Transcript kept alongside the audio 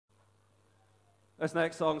This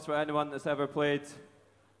next song's for anyone that's ever played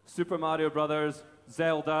Super Mario Brothers,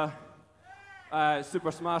 Zelda,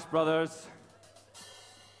 Super Smash Brothers.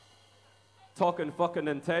 Talking fucking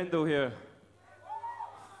Nintendo here.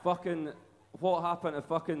 Fucking, what happened to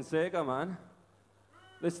fucking Sega, man?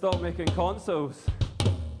 They stopped making consoles.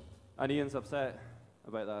 And Ian's upset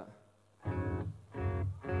about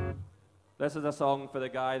that. This is a song for the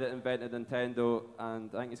guy that invented Nintendo,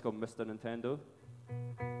 and I think he's called Mr. Nintendo.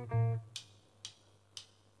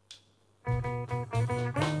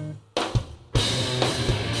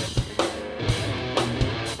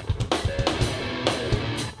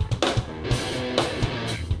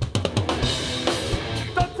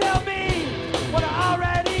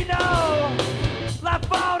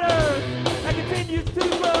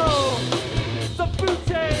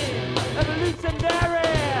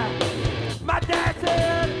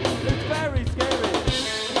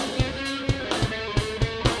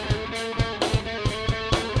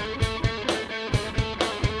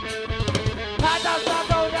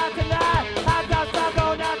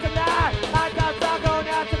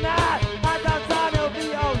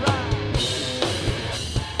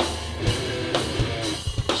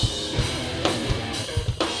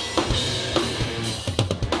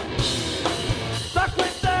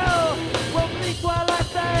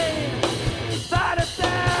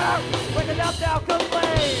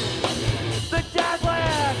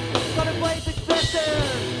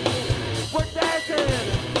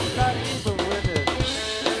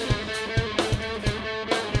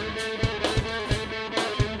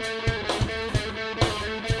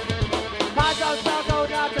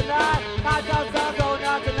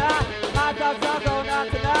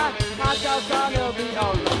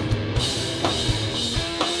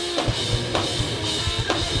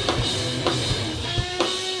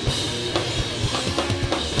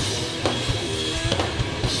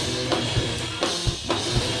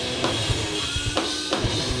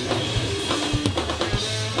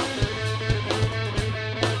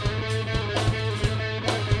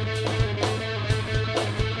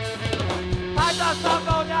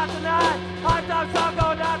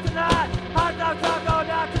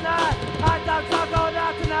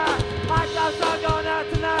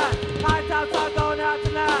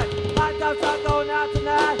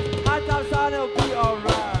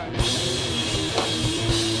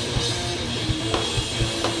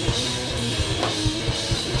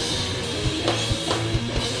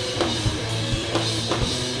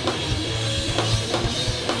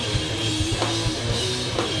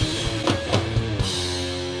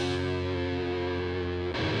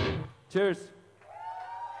 Cheers.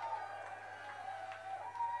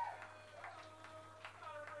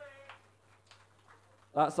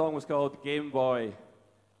 That song was called Game Boy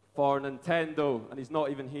for Nintendo, and he's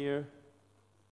not even here.